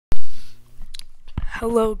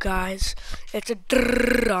Hello guys, it's a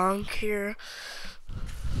drunk here.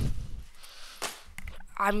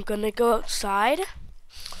 I'm gonna go outside.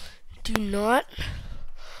 Do not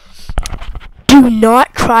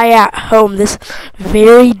try at home. This is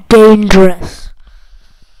very dangerous.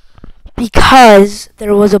 Because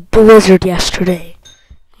there was a blizzard yesterday.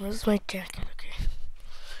 Where's my jacket? Okay.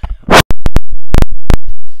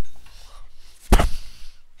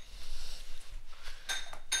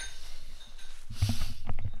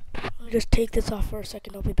 Let me just take this off for a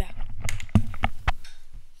second. I'll be back.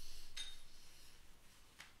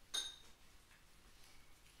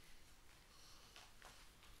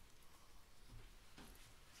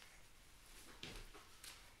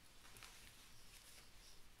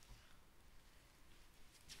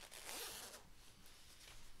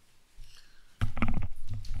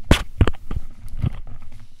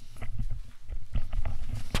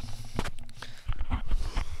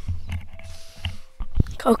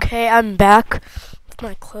 Okay, I'm back with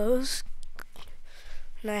my clothes,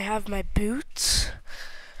 and I have my boots.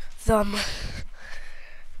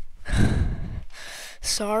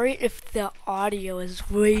 Sorry if the audio is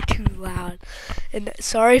way too loud, and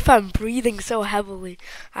sorry if I'm breathing so heavily.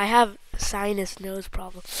 I have sinus nose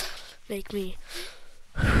problems, make me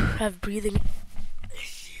have breathing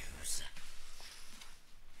issues.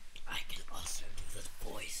 I can also do this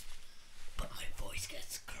voice, but my voice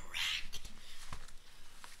gets cracked.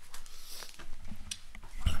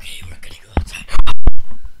 Okay, we're gonna go outside.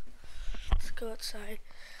 Let's go outside.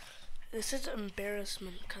 This is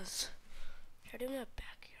embarrassment because I do my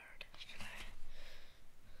backyard.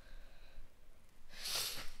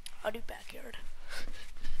 I'll do backyard.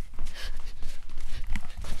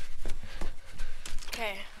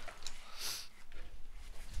 Okay.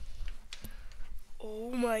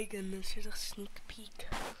 Oh my goodness, here's a sneak peek.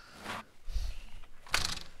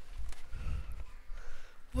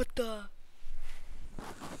 What the?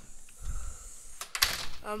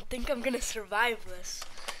 I don't think I'm gonna survive this.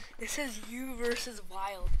 This is you versus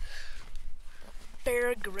Wild.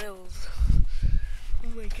 Bear Grylls. Oh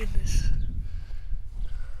my goodness.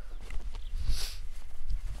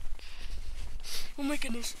 Oh my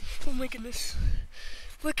goodness. Oh my goodness.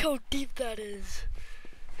 Look how deep that is.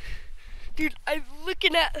 Dude, I'm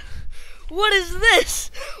looking at... What is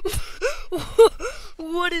this?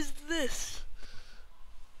 What is this?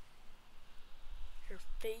 Your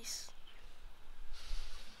face.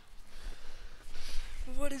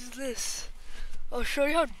 What is this? I'll show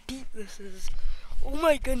you how deep this is. Oh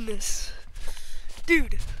my goodness.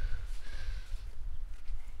 Dude.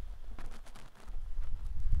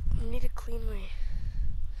 I need to clean my...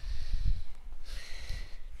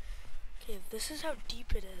 Okay, this is how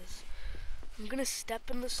deep it is. I'm gonna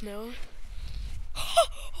step in the snow.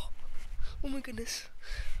 Oh my goodness.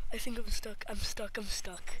 I think I'm stuck. I'm stuck.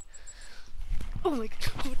 Oh my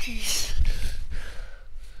god. Oh jeez.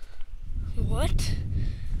 What?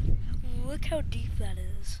 Look how deep that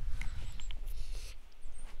is.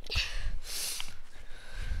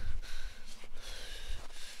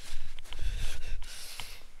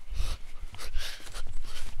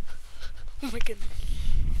 Oh my goodness.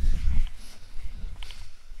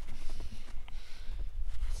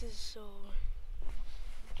 This is so...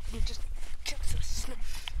 You just kick the snow.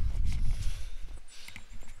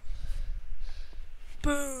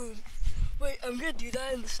 Boom! Wait, I'm gonna do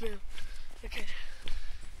that in the snow. Okay.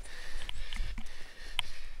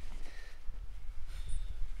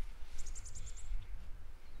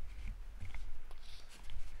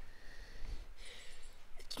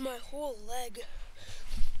 It's my whole leg.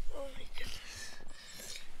 Oh my goodness.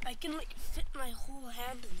 I can like fit my whole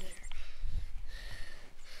hand in there.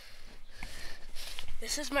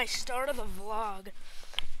 This is my start of the vlog.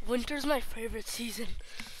 Winter's my favorite season.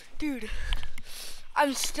 Dude,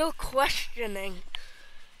 I'm still questioning.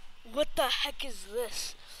 What the heck is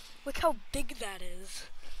this? Look how big that is.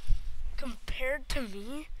 Compared to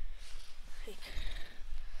me, like,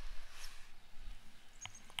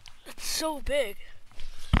 it's so big.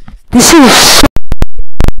 This is so...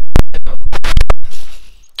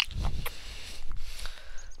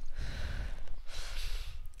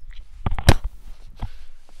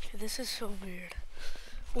 This is so weird.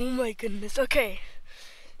 Oh my goodness. Okay.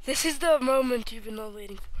 This is the moment you've been all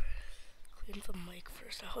waiting for. Clean the mic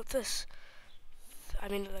first. I hope this... I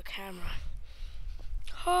mean the camera.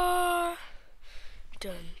 Ah.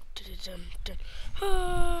 Dun, dun, dun, dun.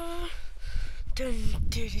 Ah. Dun,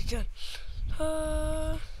 dun, dun, dun.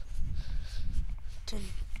 Ah. Dun,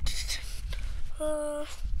 dun, dun. Ah.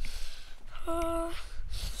 Ah.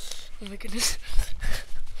 Oh my goodness.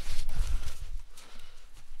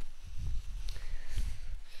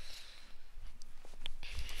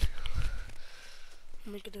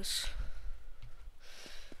 Oh my goodness.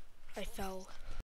 I fell.